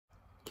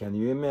Can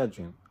you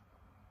imagine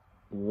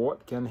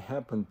what can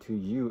happen to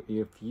you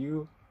if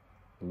you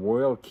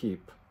will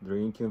keep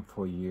drinking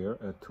for a year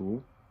or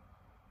two?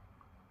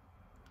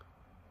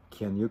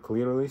 Can you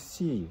clearly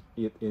see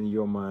it in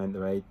your mind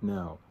right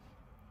now?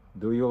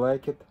 Do you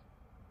like it?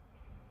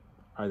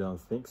 I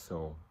don't think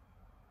so.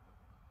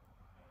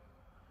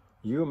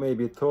 You may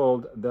be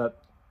told that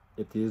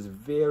it is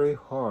very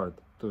hard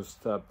to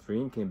stop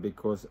drinking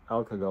because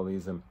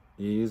alcoholism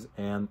is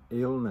an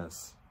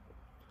illness.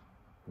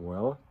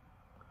 Well,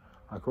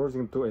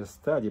 according to a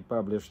study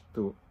published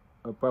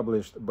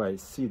by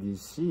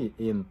CDC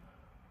in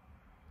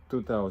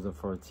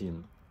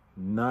 2014,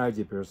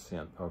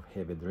 90% of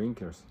heavy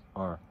drinkers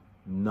are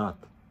not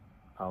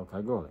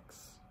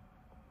alcoholics.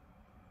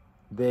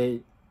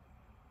 They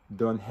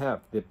don't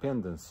have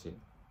dependency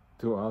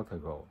to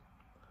alcohol.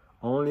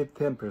 Only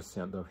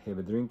 10% of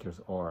heavy drinkers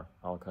are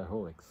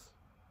alcoholics.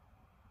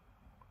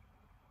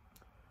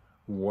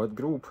 What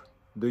group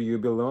do you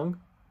belong?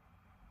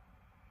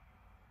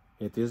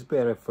 It is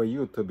better for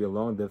you to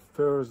belong the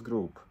first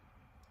group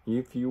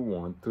if you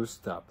want to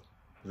stop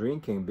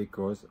drinking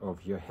because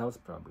of your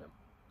health problem.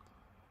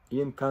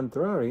 In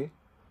contrary,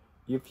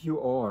 if you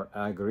are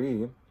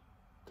agree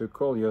to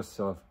call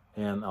yourself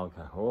an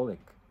alcoholic,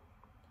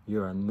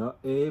 you are not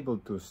able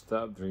to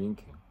stop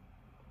drinking.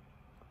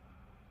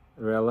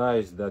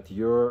 Realize that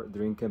your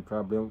drinking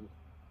problem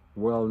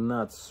will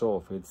not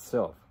solve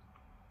itself.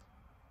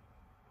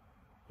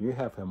 You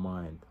have a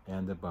mind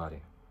and a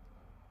body.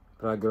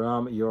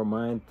 Program your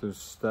mind to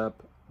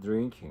stop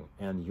drinking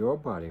and your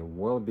body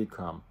will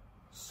become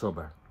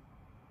sober.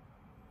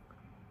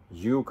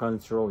 You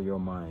control your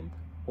mind,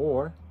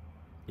 or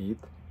it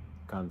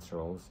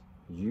controls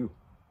you.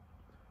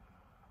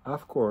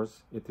 Of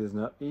course, it is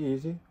not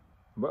easy,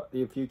 but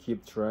if you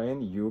keep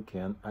trying, you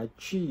can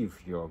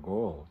achieve your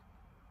goal.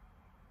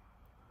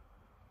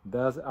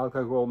 Does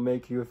alcohol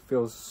make you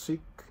feel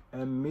sick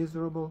and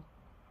miserable?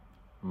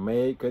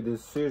 Make a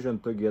decision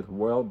to get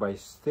well by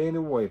staying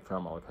away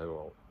from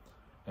alcohol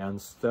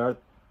and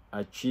start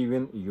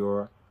achieving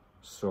your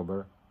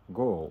sober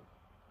goal.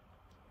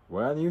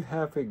 When you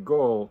have a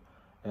goal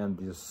and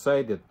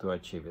decided to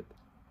achieve it,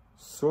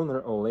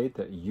 sooner or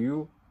later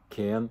you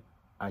can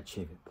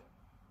achieve it.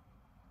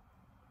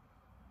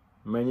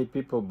 Many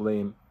people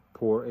blame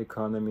poor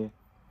economy,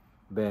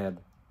 bad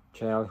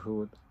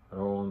childhood,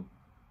 wrong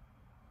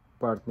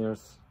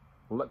partners,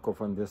 lack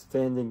of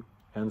understanding,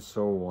 and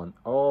so on.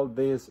 All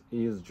this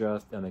is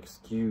just an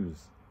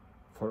excuse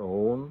for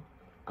own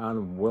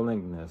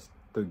unwillingness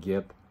to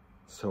get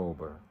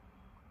sober.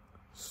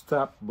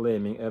 Stop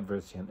blaming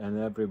everything and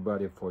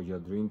everybody for your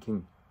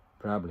drinking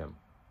problem.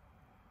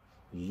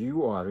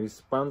 You are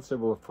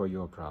responsible for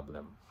your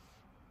problem.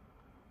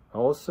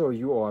 Also,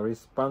 you are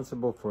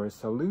responsible for a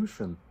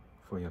solution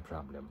for your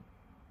problem.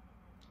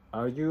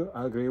 Are you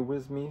agree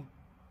with me?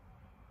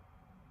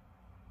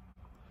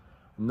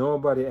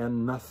 Nobody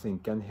and nothing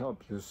can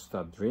help you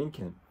stop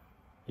drinking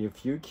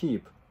if you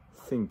keep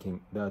thinking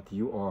that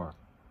you are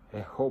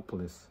a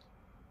hopeless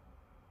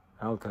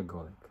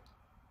alcoholic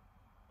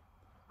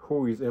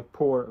who is a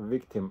poor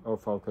victim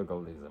of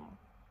alcoholism.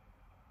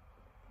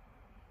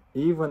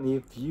 Even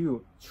if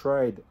you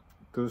tried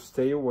to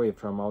stay away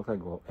from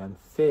alcohol and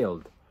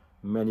failed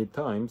many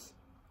times,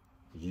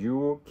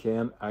 you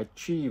can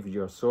achieve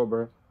your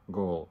sober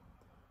goal.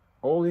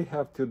 All you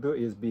have to do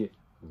is be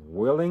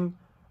willing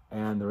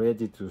and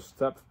ready to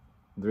stop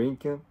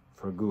drinking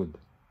for good.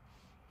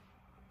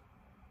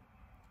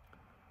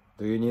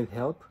 Do you need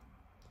help?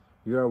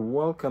 You are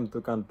welcome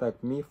to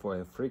contact me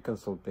for a free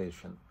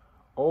consultation.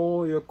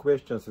 All your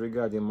questions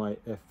regarding my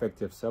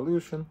effective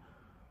solution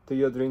to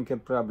your drinking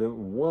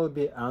problem will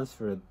be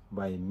answered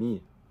by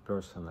me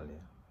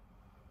personally.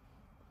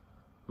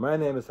 My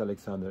name is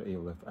Alexander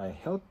Ivlev. I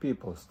help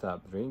people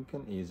stop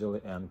drinking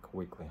easily and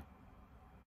quickly.